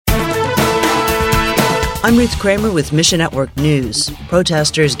I'm Ruth Kramer with Mission Network News.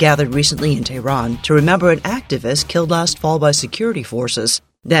 Protesters gathered recently in Tehran to remember an activist killed last fall by security forces.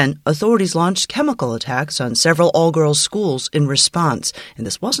 Then, authorities launched chemical attacks on several all-girls schools in response, and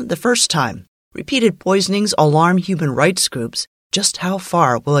this wasn't the first time. Repeated poisonings alarm human rights groups. Just how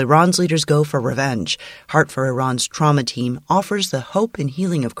far will Iran's leaders go for revenge? Heart for Iran's trauma team offers the hope and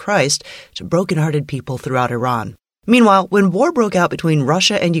healing of Christ to broken-hearted people throughout Iran. Meanwhile, when war broke out between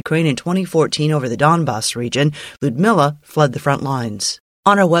Russia and Ukraine in 2014 over the Donbas region, Ludmilla fled the front lines.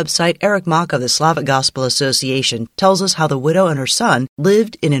 On her website, Eric Mock of the Slavic Gospel Association tells us how the widow and her son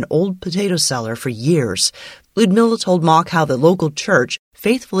lived in an old potato cellar for years. Ludmilla told Mock how the local church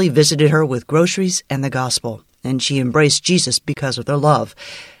faithfully visited her with groceries and the gospel, and she embraced Jesus because of their love.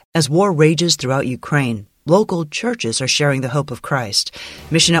 As war rages throughout Ukraine, local churches are sharing the hope of Christ.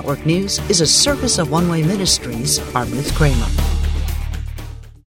 Mission Network News is a service of One Way Ministries. I'm Ruth Kramer.